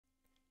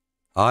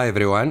Hi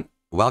everyone,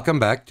 welcome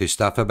back to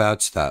Stuff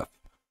About Stuff.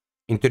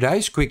 In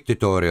today's quick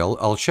tutorial,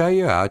 I'll show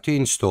you how to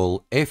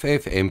install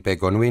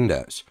FFmpeg on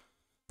Windows.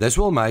 This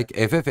will make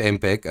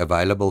FFmpeg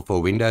available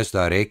for Windows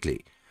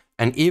directly,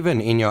 and even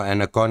in your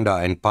Anaconda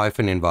and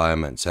Python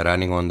environments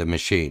running on the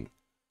machine.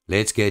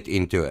 Let's get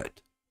into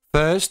it.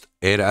 First,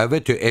 head over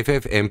to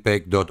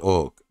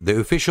FFmpeg.org, the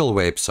official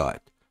website.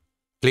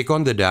 Click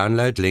on the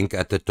download link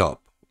at the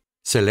top.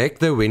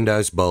 Select the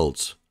Windows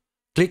builds.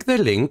 Click the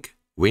link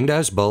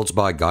Windows builds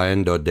by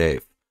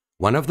Guyan.dev,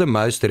 one of the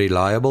most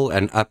reliable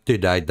and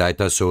up-to-date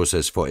data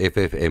sources for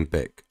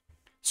FFmpeg.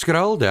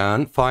 Scroll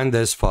down, find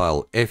this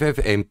file,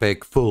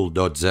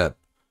 ffmpegfull.zip.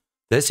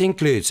 This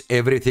includes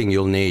everything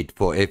you'll need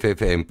for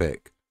FFmpeg.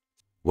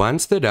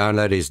 Once the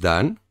download is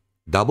done,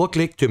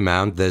 double-click to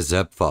mount the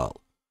zip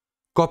file.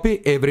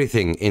 Copy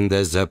everything in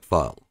the zip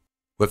file.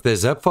 With the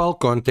zip file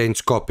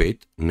contents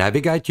copied,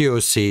 navigate to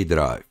your C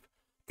drive.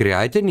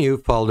 Create a new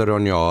folder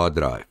on your hard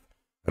drive.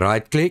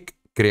 Right-click,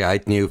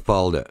 create new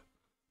folder.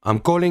 I'm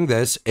calling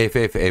this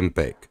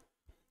FFmpeg.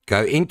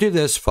 Go into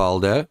this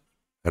folder,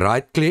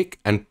 right-click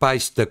and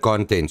paste the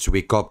contents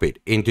we copied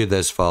into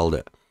this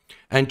folder.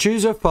 And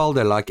choose a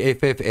folder like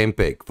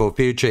FFmpeg for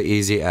future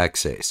easy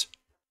access.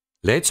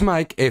 Let's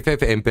make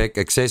FFmpeg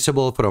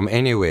accessible from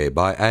anywhere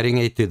by adding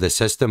it to the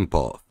system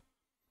path.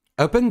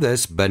 Open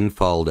this bin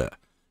folder,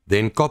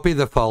 then copy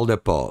the folder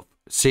path,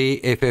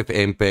 see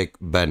FFmpeg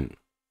bin.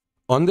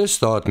 On the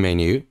Start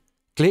menu,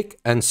 click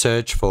and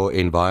search for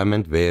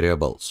Environment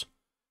Variables.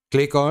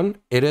 Click on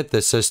Edit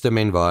the System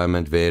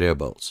Environment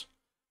Variables.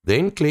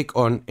 Then click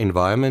on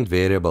Environment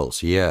Variables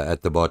here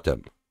at the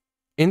bottom.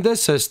 In the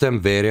System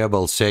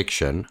Variables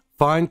section,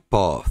 find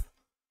Path.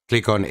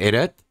 Click on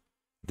Edit,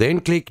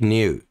 then click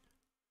New.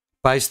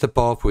 Paste the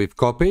path we've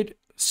copied,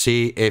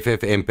 see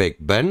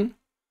FFmpeg bin.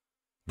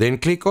 Then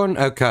click on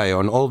OK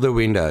on all the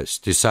windows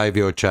to save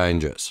your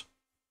changes.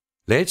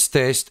 Let's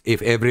test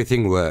if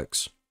everything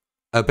works.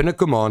 Open a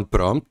command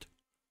prompt.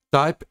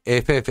 Type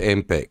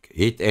FFmpeg,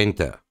 hit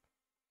enter.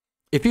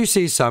 If you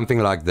see something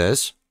like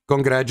this,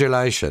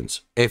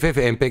 congratulations,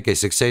 FFmpeg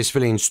is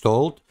successfully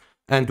installed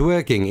and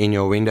working in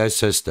your Windows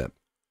system.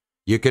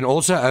 You can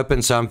also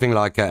open something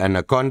like an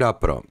Anaconda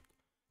prompt.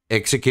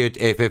 Execute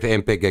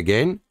FFmpeg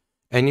again,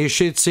 and you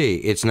should see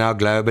it's now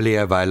globally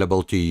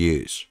available to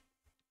use.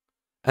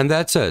 And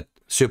that's it,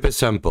 super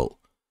simple.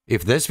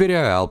 If this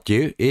video helped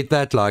you, hit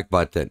that like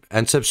button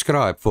and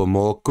subscribe for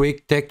more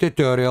quick tech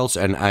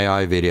tutorials and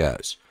AI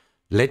videos.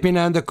 Let me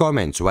know in the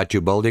comments what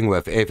you're building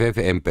with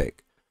FFmpeg.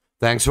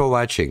 Thanks for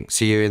watching.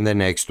 See you in the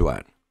next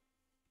one.